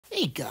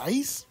Hey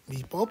guys,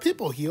 Meatball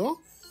Pipple here,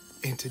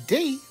 and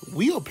today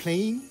we are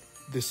playing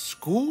the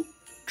School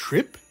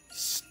Trip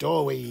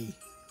Story.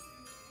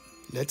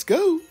 Let's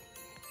go!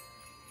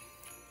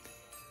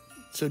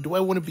 So do I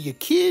want to be a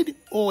kid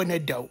or an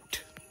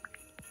adult?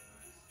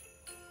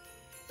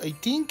 I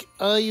think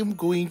I am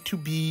going to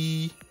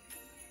be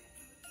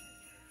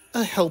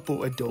a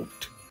helper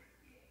adult.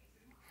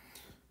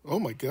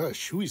 Oh my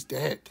gosh, who is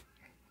that?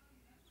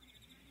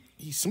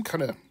 He's some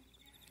kind of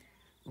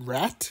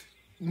rat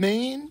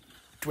man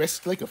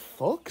dressed like a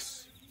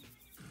fox?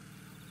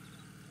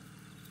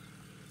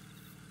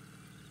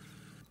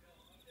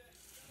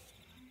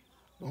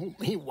 Oh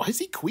man, why is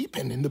he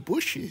creeping in the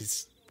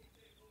bushes?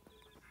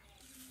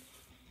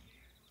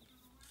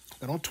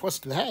 I don't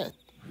trust that.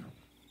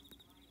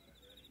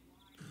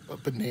 A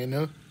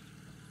banana?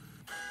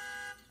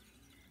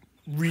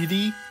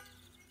 Really?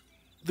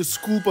 The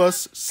school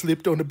bus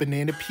slipped on a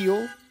banana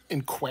peel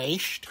and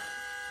crashed?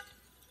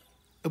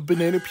 A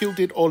banana peel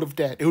did all of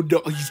that. Oh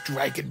no, he's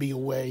dragging me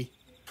away.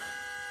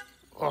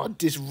 Oh,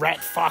 this rat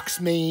fox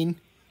man.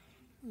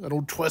 I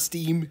don't trust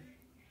him.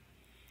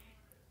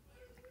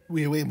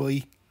 Where am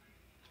I?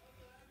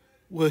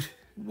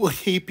 What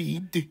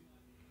happened?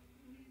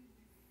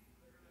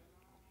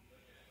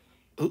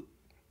 Oh,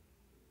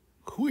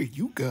 who are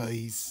you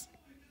guys?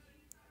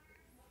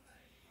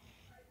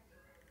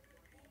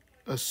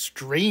 A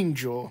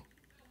stranger.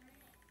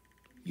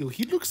 Yo,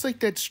 he looks like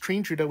that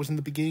stranger that was in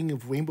the beginning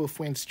of Rainbow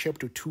Friends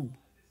Chapter 2.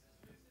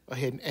 I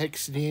had an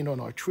accident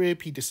on our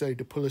trip. He decided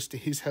to pull us to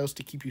his house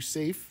to keep you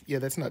safe. Yeah,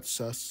 that's not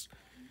sus.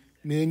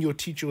 Me and your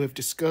teacher have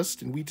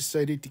discussed, and we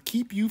decided to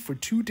keep you for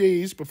 2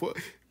 days before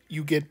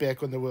you get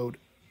back on the road.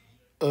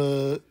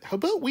 How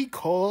about we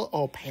call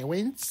our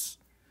parents?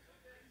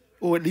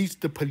 Or at least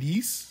the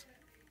police?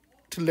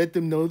 To let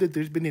them know that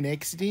there's been an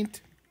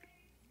accident?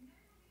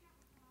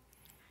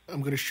 I'm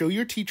going to show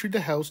your teacher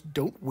the house.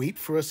 Don't wait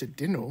for us at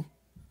dinner.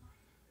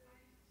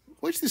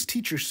 Why is this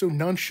teacher so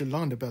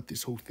nonchalant about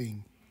this whole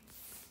thing?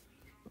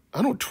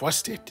 I don't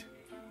trust it.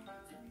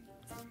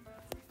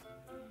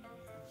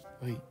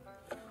 Wait.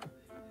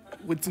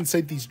 What's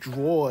inside these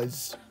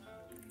drawers?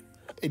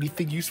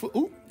 Anything useful?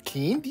 Oh,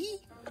 candy?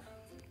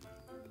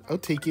 I'll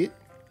take it.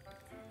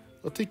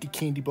 I'll take a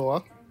candy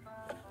bar.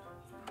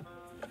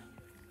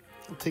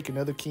 I'll take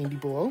another candy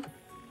bar.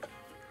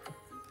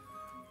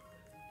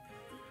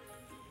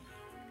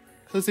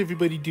 How's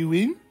everybody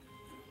doing?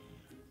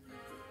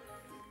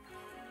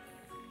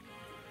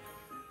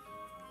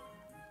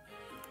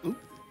 Oh,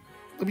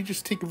 let me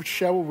just take a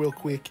shower real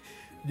quick.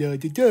 Da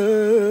da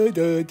da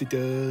da da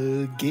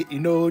da,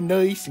 getting all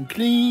nice and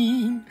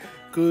clean.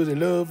 'Cause I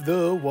love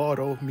the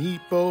water,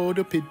 Meatball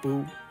the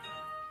Pitbull.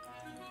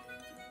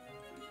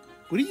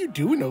 What are you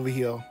doing over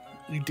here?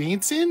 You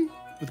dancing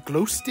with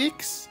glow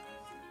sticks?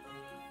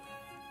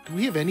 Do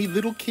we have any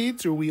little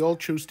kids, or we all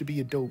chose to be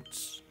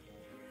adults?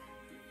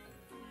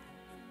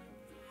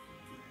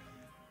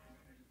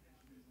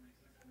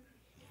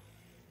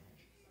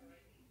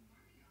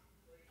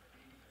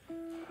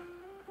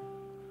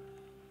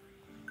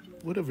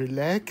 What a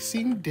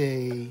relaxing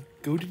day.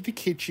 Go to the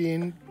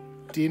kitchen.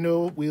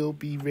 Dinner will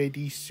be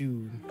ready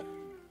soon.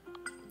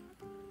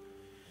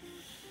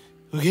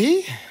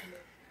 Okay.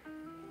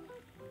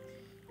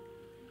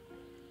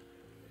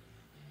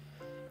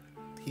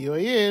 Here I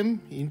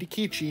am in the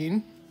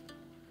kitchen.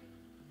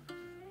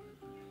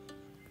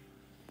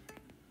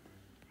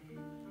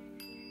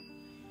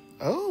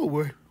 Oh,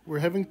 we're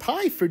having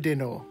pie for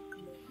dinner.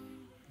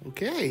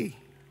 Okay.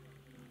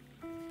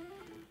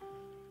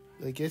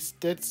 I guess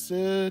that's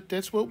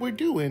what we're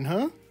doing,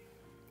 huh?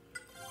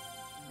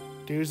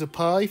 There's a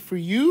pie for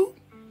you.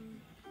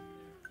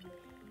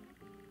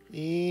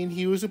 And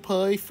here's a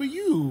pie for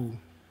you.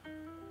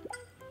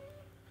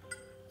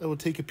 I will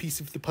take a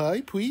piece of the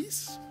pie,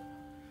 please.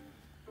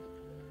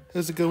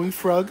 How's it going,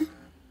 Frog?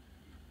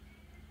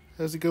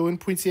 How's it going,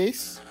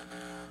 Princess?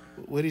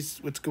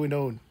 What's going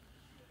on?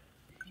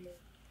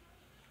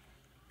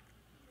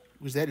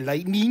 Was that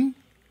lightning?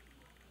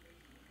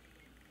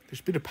 There's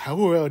been a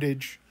power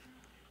outage.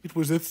 It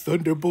was a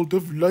thunderbolt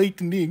of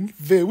lightning.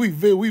 Very,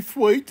 very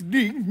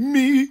frightening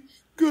me.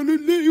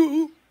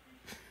 Galileo.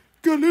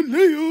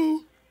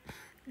 Galileo.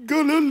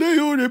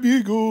 Galileo, there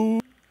you go.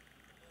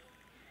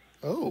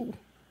 Oh,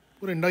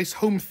 what a nice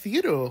home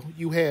theater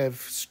you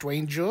have,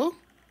 stranger.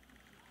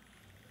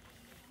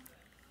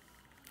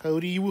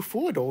 How do you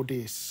afford all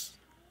this?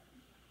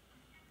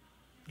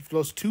 You've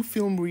lost 2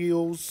 film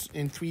reels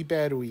and 3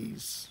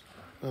 batteries.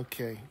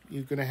 Okay,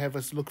 you're gonna have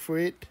us look for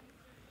it?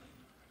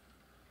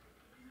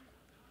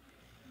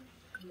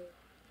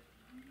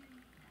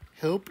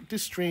 Help the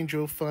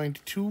stranger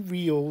find 2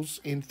 reels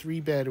and 3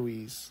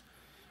 batteries.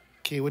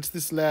 Okay, what's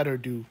this ladder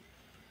do?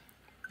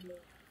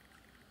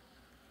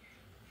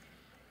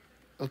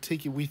 I'll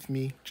take it with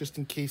me, just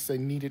in case I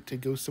need it to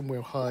go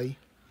somewhere high.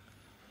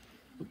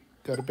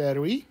 Got a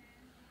battery.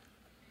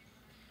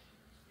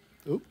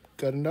 Oh,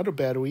 got another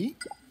battery.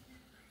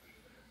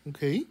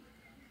 Okay.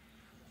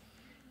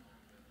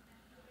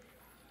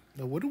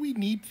 Now, what do we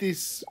need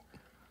this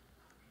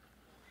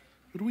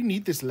What do we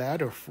need this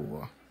ladder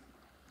for?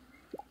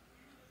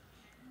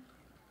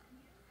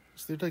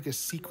 Is there like a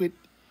secret?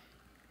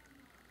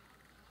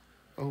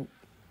 Oh,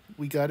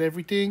 we got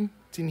everything?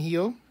 It's in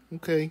here?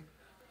 Okay.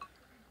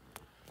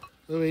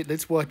 Alright,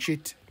 let's watch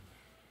it.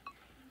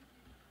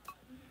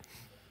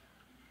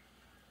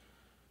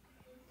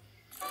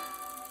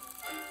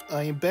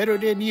 I am better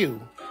than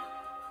you.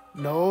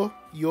 No,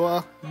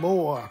 you're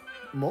more.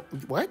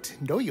 What?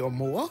 No, you're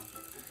more?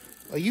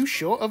 Are you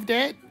sure of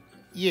that?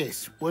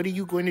 Yes. What are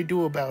you going to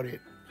do about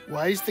it?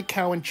 Why is the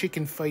cow and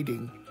chicken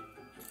fighting?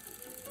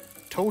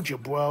 Told you,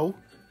 bro.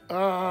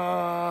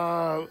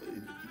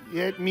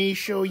 Let me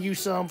show you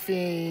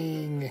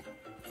something.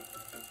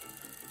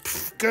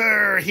 Pff,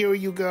 grr, here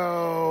you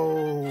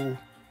go.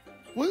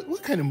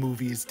 What kind of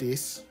movie is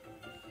this?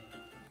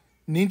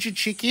 Ninja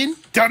Chicken?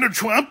 Donald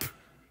Trump?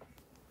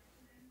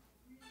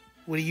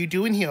 What are you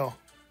doing here?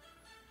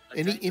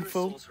 Any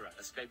info?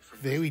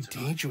 Very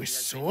dangerous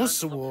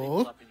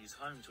sorcerer.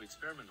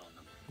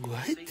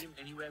 What?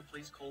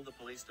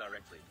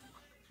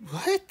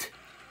 What?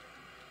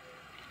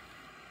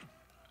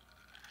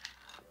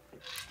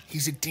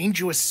 He's a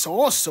dangerous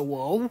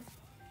sorcerer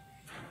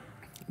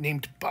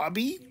named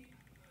Bobby.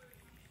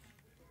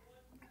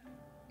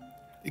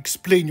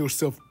 Explain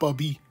yourself,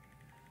 Bobby.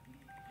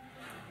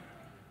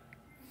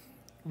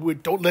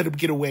 Don't let him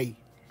get away.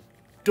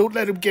 Don't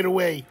let him get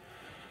away.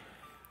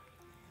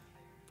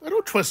 I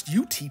don't trust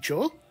you,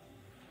 teacher.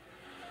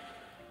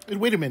 And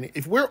wait a minute.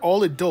 If we're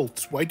all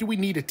adults, why do we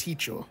need a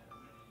teacher?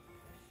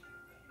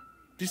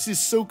 This is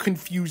so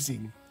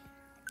confusing.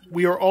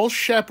 We are all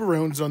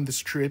chaperones on this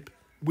trip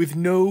with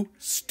no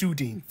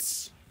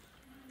students.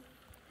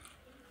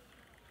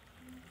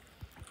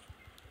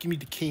 Give me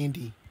the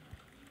candy.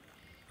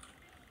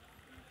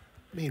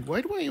 Man, why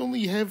do I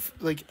only have,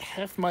 like,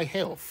 half my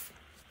health?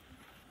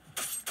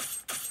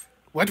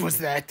 What was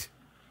that?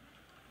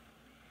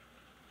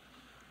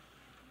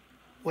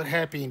 What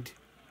happened?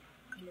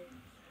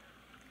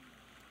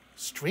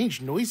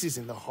 Strange noises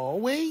in the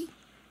hallway?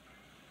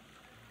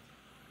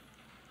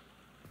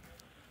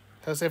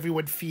 How's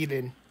everyone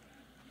feeling?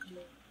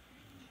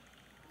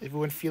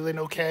 Everyone feeling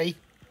okay?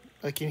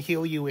 I can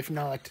heal you if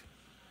not.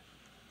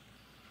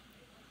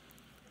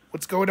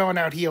 What's going on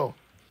out here?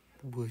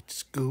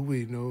 What's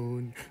going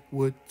on?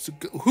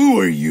 Who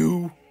are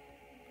you?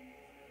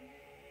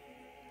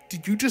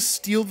 Did you just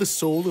steal the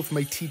soul of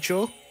my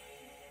teacher?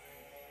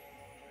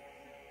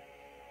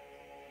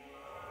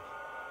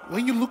 Why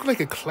you look like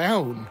a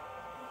clown?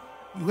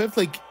 You have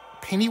like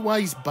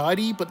Pennywise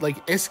body, but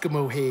like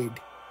Eskimo head.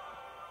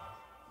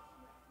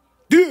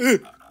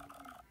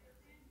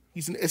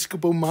 He's an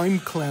Eskimo mime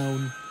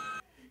clown.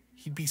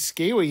 He'd be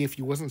scary if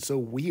he wasn't so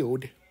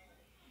weird.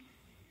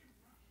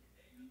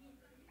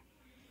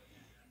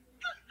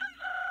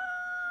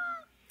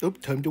 Oh,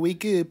 time to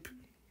wake up.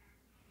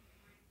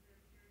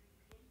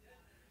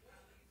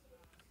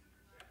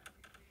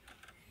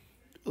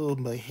 Oh,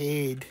 my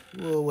head.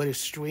 Oh, what a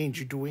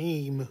strange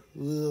dream.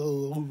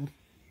 Oh.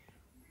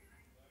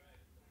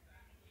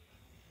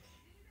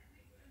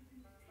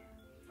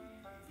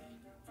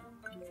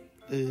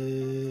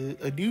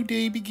 A new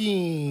day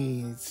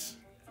begins.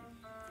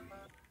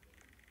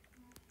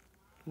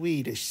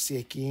 Wait a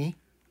second.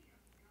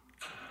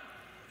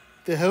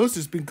 The house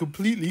has been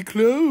completely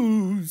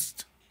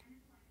closed.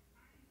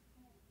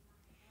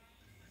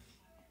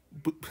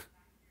 But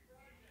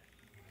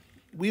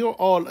we are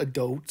all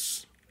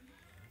adults.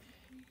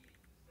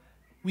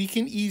 We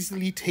can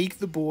easily take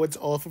the boards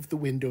off of the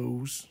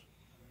windows.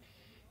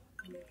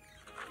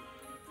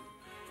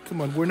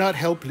 Come on, we're not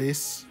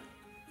helpless.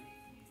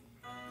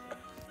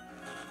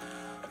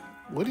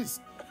 What is...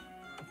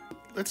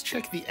 Let's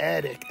check the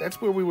attic. That's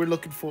where we were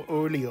looking for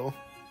earlier.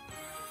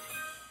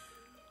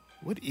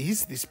 What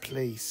is this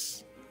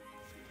place?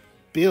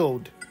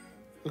 Build.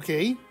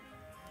 Okay.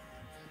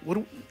 What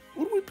are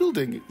we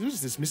building? What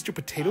is this, Mr.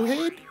 Potato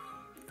Head?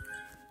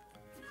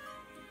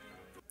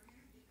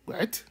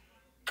 What?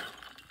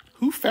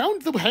 Who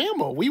found the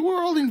hammer? We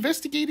were all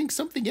investigating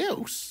something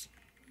else.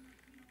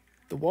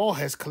 The wall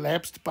has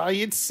collapsed by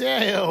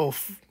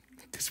itself.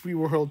 Because we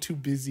were all too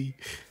busy.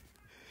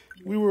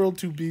 We were all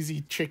too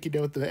busy checking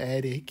out the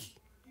attic.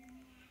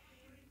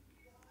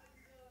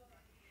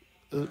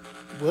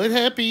 What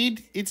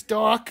happened? It's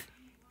dark.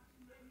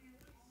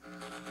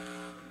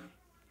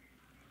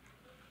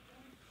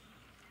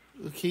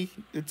 Okay,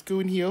 let's go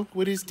in here.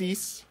 What is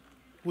this?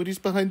 What is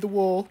behind the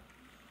wall?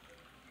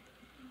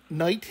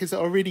 Night has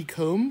already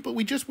come, but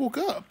we just woke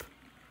up.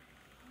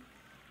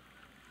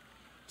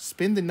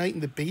 Spend the night in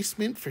the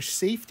basement for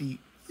safety.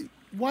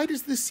 Why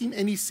does this seem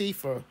any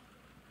safer?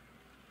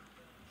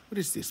 What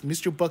is this?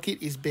 Mr.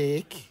 Bucket is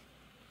back.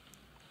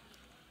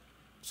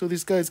 So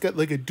this guy's got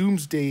like a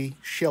doomsday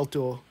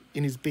shelter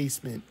in his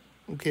basement.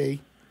 Okay.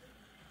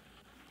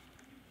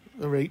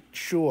 Alright,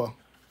 sure.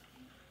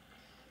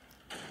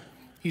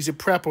 He's a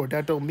prepper.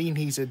 That don't mean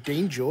he's a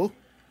danger.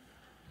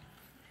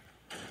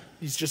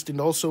 He's just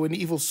also an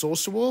evil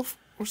sorcerer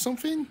or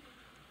something?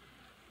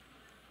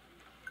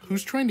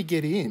 Who's trying to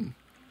get in?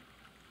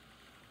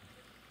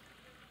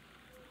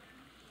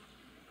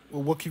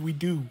 Well, what can we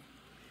do?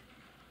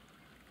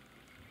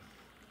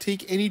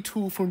 Take any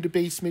tool from the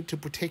basement to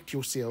protect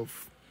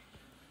yourself.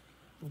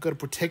 I've got to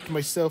protect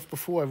myself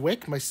before I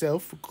wreck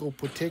myself. I'll go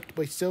protect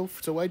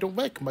myself so I don't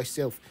wreck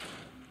myself.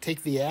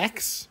 Take the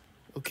axe?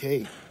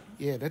 Okay.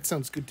 Yeah, that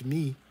sounds good to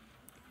me.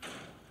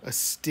 A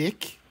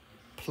stick?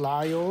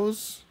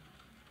 Pliers?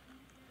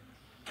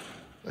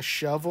 A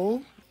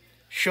shovel?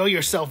 Show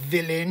yourself,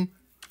 villain!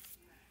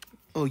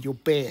 Oh, you're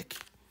back.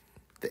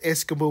 The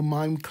Eskimo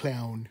mime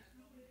clown.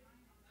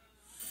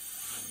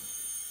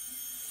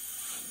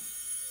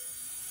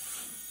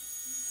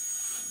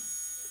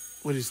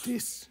 What is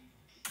this?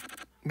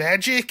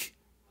 Magic?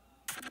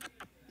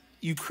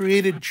 You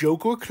created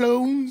Joker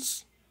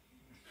clones?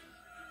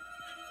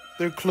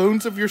 They're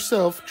clones of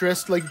yourself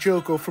dressed like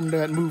Joker from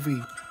that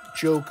movie,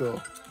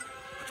 Joker.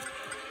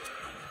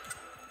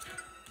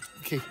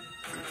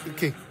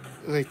 Okay.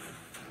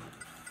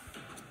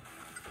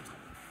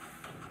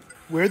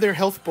 Where are their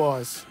health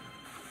bars?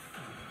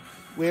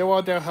 Where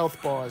are their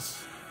health bars?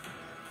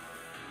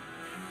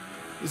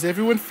 Is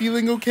everyone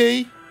feeling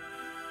okay?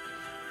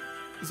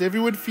 Is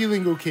everyone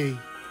feeling okay?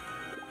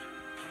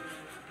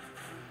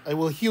 I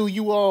will heal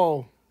you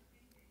all.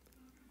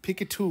 Pick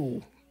a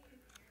tool.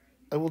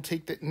 I will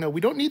take the... No,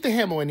 we don't need the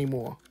hammer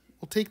anymore.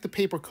 We'll take the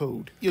paper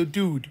code. Yo,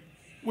 dude,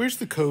 where's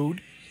the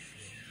code?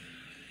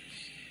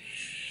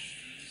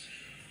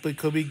 By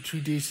coming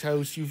to this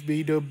house, you've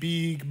made a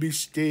big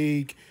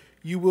mistake.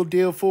 You will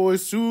therefore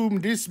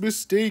assume this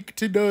mistake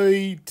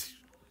tonight.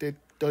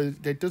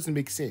 That doesn't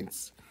make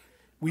sense.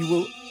 We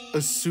will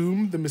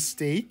assume the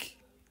mistake?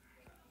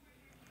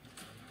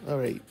 All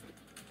right.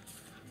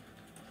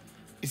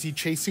 Is he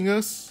chasing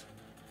us?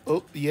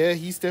 Oh, yeah,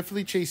 he's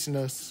definitely chasing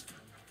us.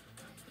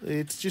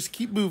 Let's just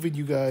keep moving,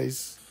 you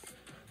guys.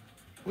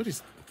 What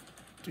is...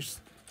 Just...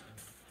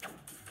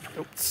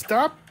 Oh,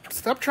 stop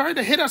trying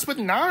to hit us with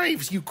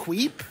knives, you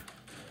queep.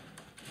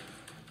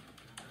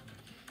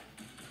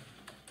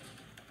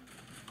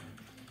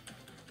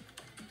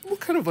 What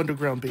kind of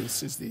underground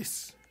base is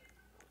this?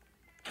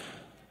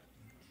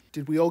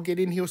 Did we all get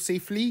in here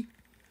safely?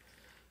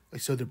 I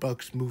saw the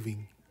box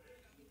moving.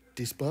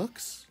 This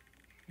box?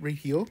 Right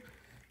here?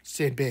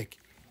 Stand back.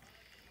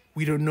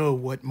 We don't know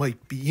what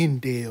might be in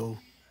there.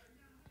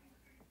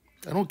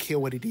 I don't care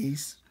what it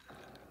is.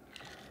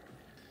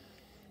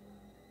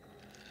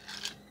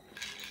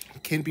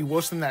 It can't be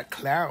worse than that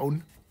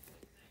clown.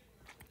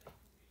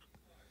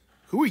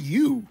 Who are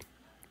you?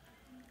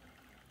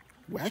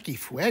 Wacky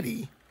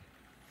Freddy?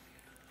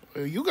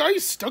 Are you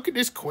guys stuck in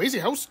this crazy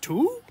house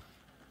too?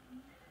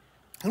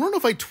 I don't know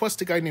if I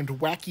trust a guy named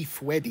Wacky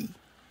Freddy.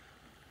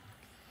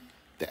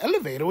 The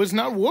elevator is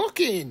not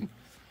working.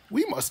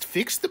 We must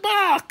fix the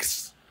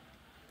box.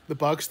 The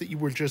box that you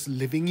were just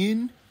living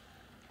in?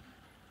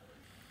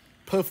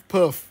 Puff,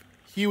 puff.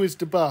 Here is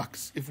the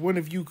box. If one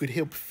of you could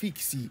help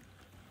fix it.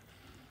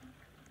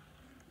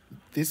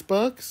 This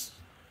box?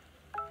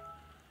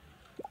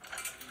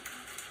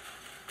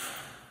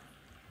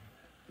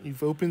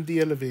 You've opened the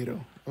elevator.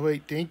 Oh,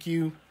 wait, thank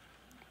you.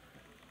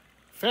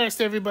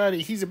 Fast,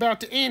 everybody. He's about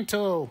to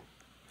enter.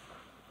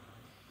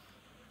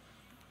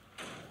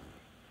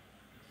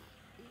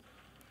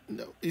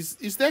 No,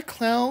 is that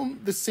clown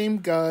the same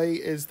guy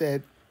as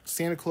that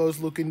Santa Claus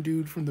looking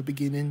dude from the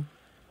beginning?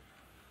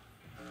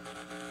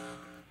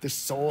 The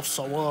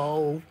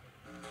sorcerer,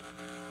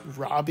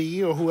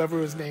 Robbie, or whoever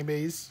his name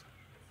is.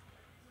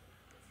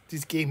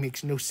 This game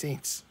makes no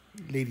sense,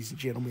 ladies and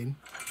gentlemen.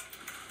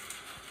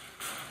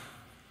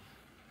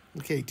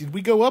 Okay, did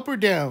we go up or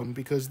down?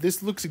 Because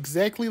this looks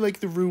exactly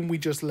like the room we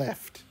just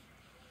left.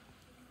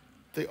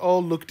 They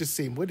all look the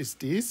same. What is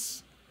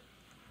this?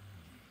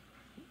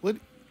 What?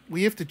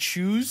 We have to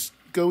choose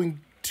going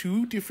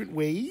 2 different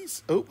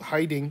ways? Oh,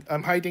 hiding.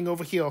 I'm hiding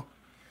over here.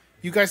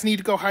 You guys need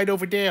to go hide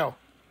over there.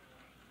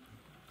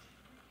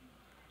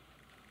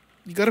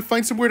 You gotta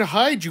find somewhere to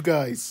hide, you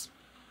guys.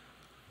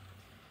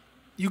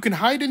 You can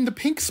hide in the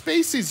pink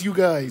spaces, you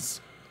guys.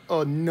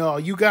 Oh, no,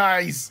 you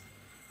guys.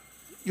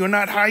 You're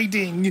not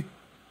hiding.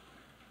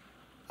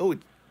 Oh,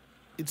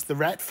 it's the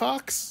rat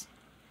fox?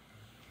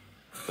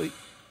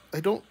 I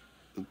don't...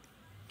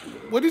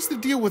 What is the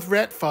deal with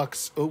rat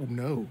fox? Oh,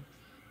 no.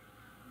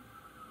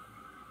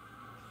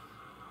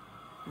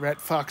 Rat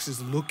fox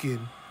is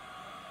looking.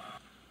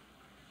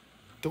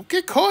 Don't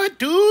get caught,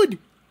 dude.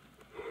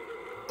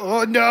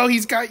 Oh, no,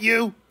 he's got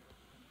you.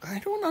 I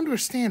don't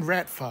understand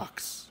rat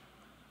fox.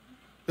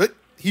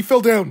 He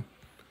fell down.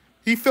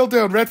 He fell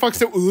down. Rat fox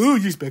down. Oh,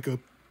 he's back up.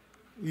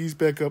 He's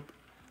back up.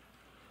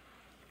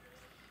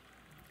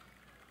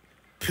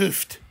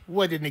 Poofed.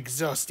 What an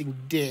exhausting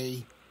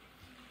day.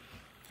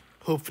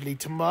 Hopefully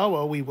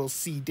tomorrow we will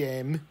see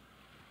them.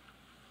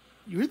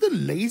 You're the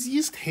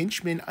laziest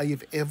henchman I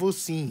have ever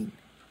seen.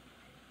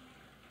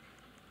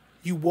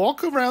 You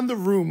walk around the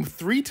room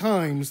 3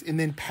 times and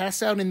then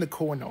pass out in the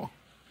corner.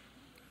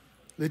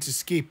 Let's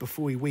escape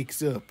before he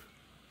wakes up.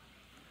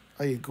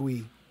 I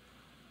agree.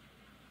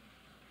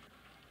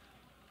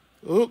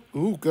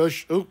 Oh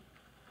gosh, oh.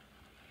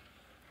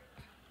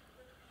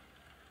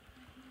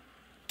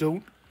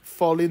 Don't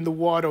fall in the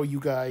water, you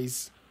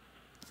guys.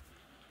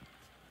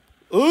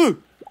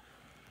 Ugh!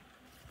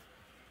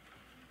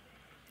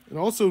 And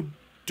also,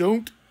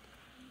 don't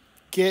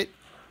get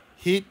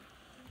hit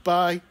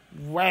by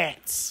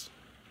rats.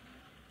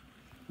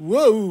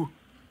 Whoa!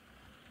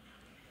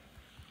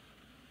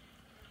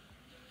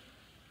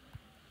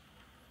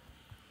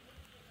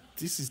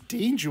 This is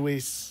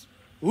dangerous.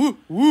 Ooh,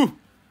 ooh.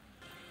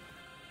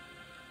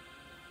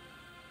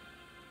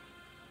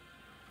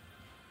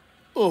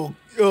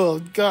 Oh,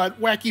 God.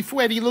 Wacky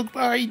Freddy, look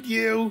behind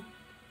you.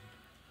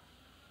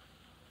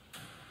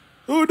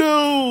 Oh,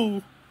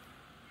 no.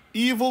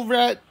 Evil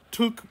rat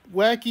took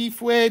Wacky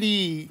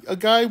Freddy, a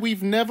guy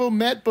we've never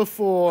met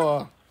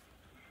before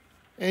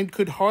and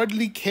could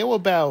hardly care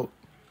about.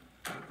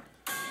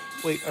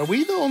 Wait, are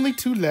we the only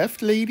two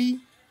left, lady?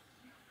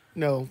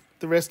 No,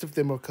 the rest of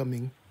them are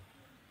coming.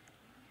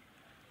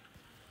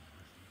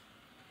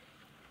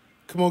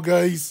 Come on,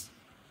 guys.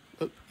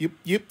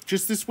 Yep,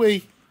 just this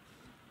way.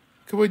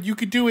 Come on, you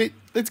can do it.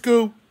 Let's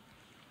go.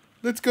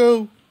 Let's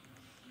go.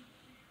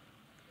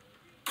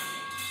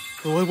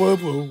 Oh,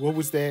 whoa, what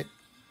was that?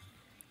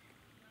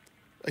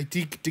 I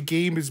think the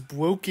game is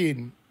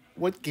broken.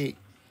 What game?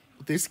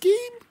 This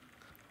game?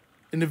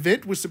 An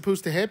event was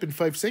supposed to happen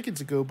 5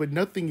 seconds ago, but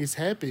nothing has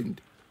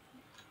happened.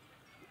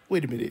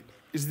 Wait a minute.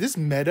 Is this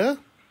meta?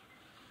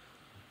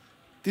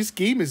 This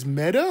game is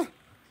meta?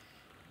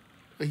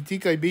 I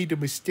think I made a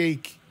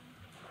mistake.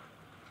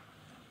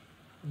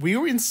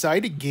 We're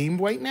inside a game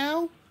right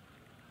now?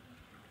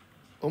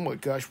 Oh my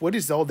gosh, what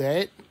is all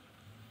that?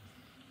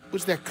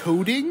 Was that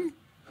coding?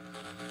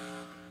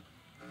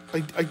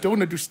 I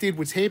don't understand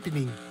what's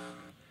happening.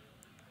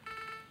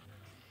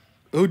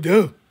 Oh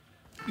no.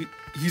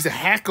 He's a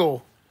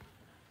hacker.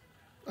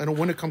 I don't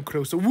want to come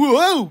closer.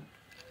 Whoa!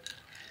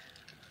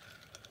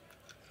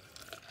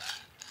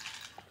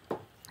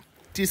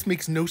 This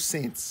makes no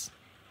sense.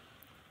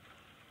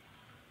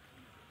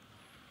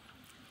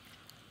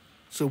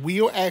 So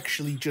we are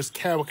actually just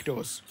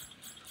characters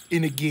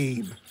in a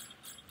game.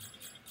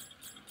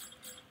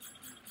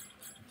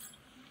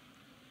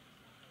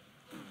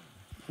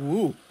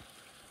 Ooh.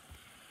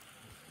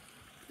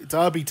 It's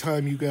obby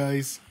time, you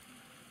guys.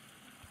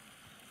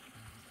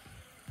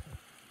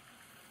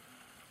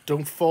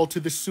 Don't fall to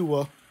the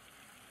sewer.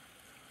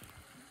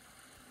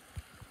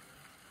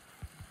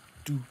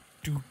 Do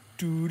do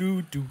do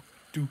do do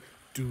do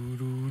do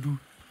do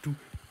do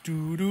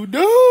do do.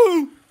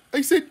 No!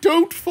 I said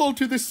don't fall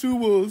to the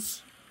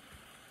sewers.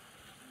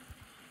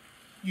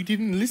 You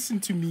didn't listen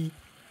to me.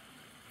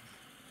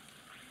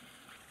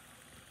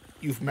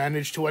 You've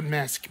managed to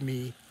unmask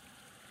me.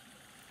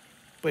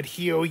 But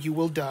here you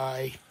will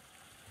die.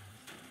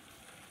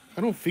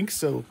 I don't think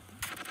so.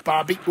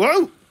 Bobby.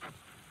 Whoa!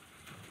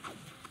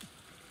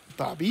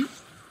 Bobby?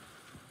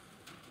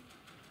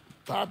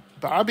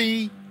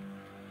 Bobby?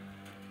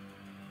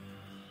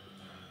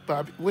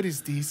 Bobby, what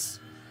is this?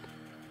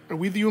 Are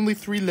we the only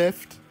 3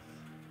 left?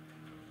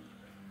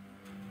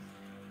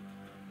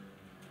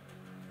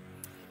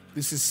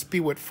 This is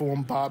spirit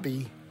form,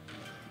 Bobby.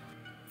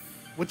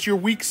 What's your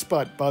weak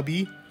spot,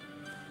 Bobby?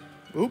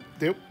 Oh,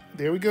 there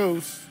he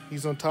goes.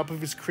 He's on top of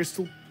his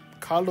crystal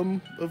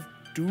column of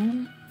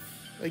doom,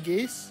 I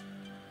guess.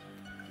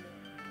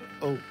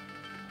 Oh.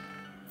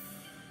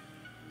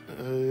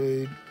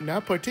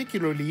 Not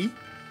particularly.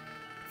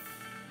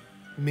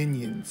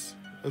 Minions.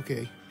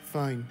 Okay,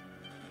 fine.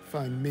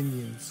 Fine,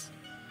 minions.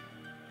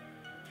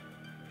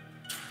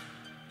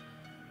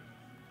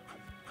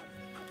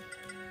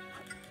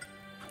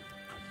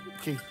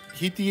 Okay,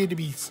 hit the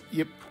enemies.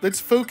 Yep, let's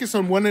focus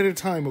on one at a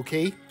time,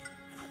 okay?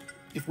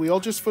 If we all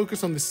just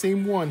focus on the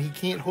same one, he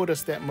can't hurt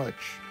us that much.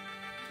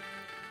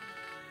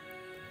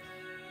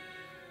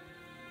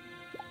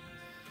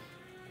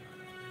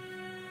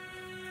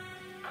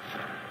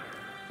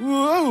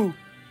 Whoa!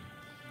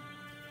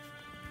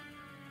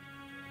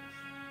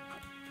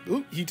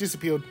 Oh, he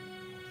disappeared.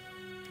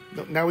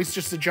 No, now he's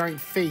just a giant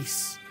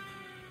face.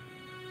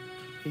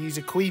 He's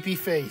a creepy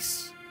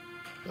face.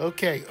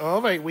 Okay,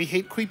 alright, we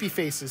hate creepy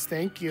faces,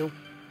 thank you.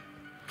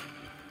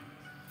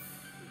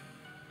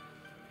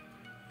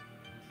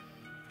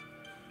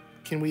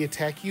 Can we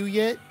attack you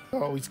yet?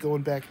 Oh, he's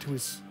going back to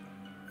his...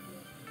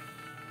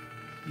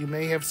 You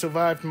may have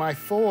survived my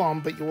form,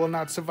 but you will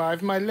not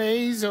survive my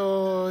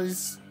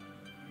lasers.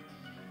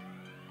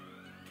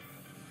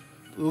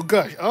 Oh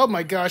gosh, oh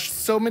my gosh,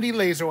 so many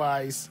laser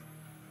eyes.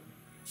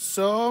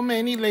 So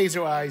many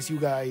laser eyes, you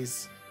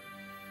guys.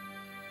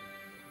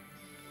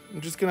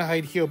 I'm just gonna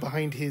hide here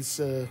behind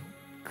his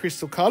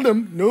crystal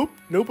column.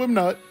 Nope, I'm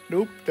not.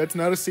 Nope, that's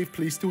not a safe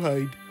place to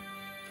hide.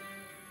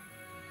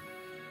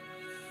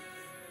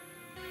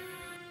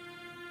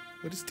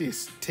 What is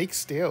this? Take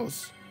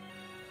stairs.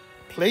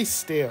 Place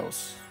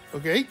stairs.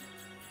 Okay.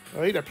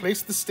 Alright, I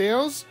place the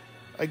stairs.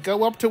 I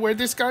go up to where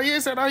this guy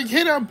is and I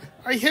hit him.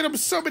 I hit him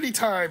so many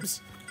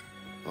times.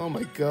 Oh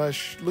my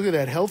gosh. Look at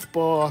that health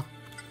bar.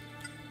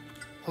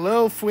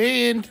 Hello,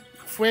 friend.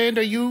 Friend,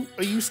 are you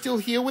still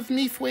here with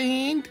me,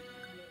 friend?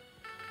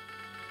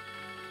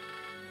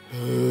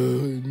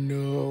 Oh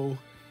no.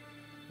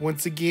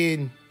 Once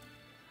again,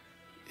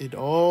 it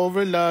all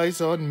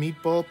relies on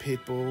Meatball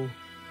Pitbull.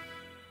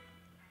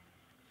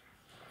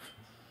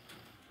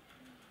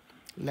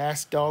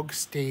 Last dog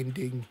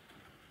standing.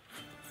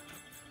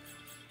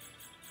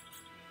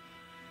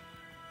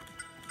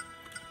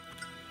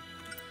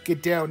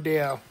 Get down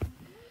there.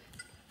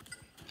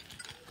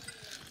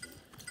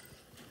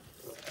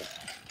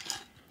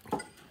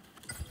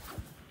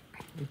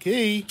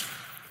 Okay.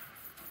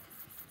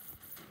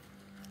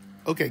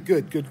 Okay,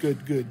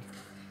 good.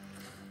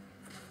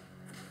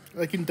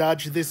 I can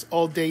dodge this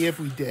all day,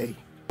 every day.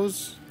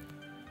 Put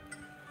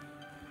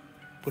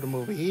him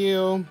over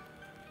here.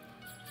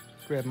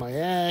 Grab my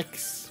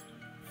axe.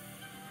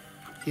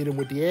 Hit him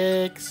with the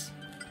axe.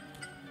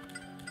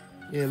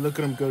 Yeah, look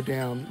at him go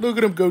down. Look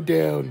at him go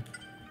down.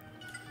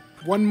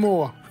 One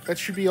more. That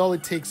should be all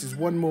it takes is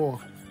one more.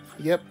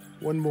 Yep,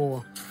 one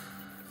more.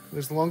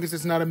 As long as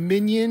it's not a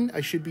minion,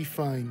 I should be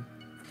fine.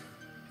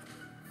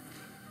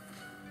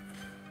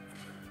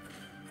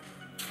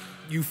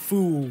 You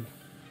fool.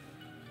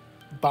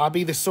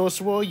 Bobby the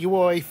sorcerer, you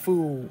are a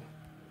fool.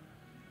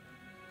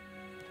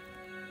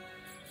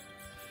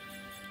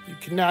 You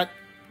cannot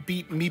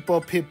beat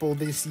Meatball Pitbull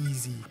this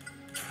easy.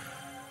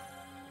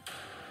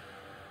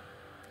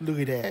 Look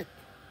at that.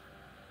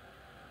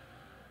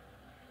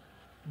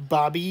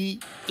 Bobby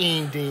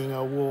Ending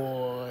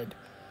Award.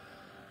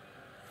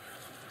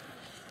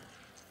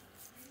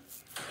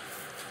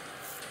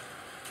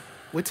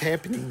 What's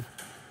happening?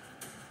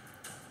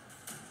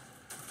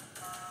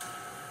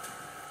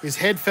 His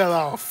head fell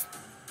off.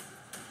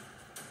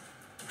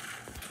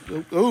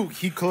 Oh,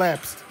 he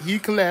collapsed. He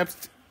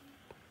collapsed.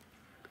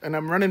 And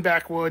I'm running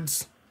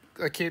backwards.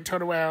 I can't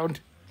turn around.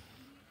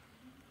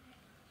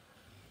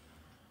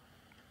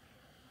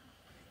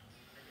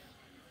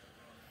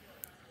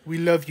 We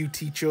love you,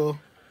 teacher.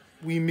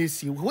 We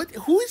miss you. What?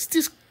 Who is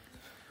this?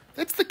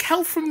 That's the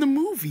cow from the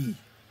movie.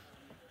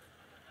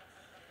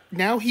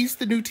 Now he's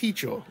the new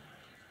teacher.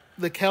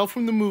 The cow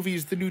from the movie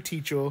is the new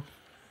teacher.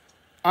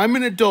 I'm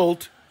an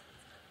adult,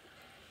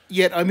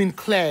 yet I'm in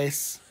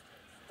class,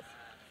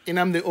 and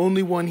I'm the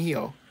only one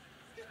here.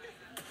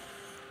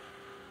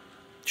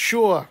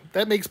 Sure,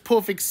 that makes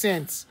perfect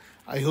sense.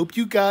 I hope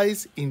you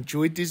guys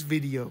enjoyed this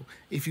video.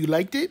 If you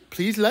liked it,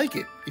 please like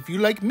it. If you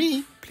like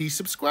me, please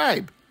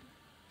subscribe.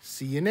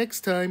 See you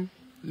next time.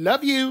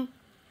 Love you.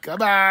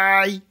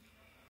 Goodbye.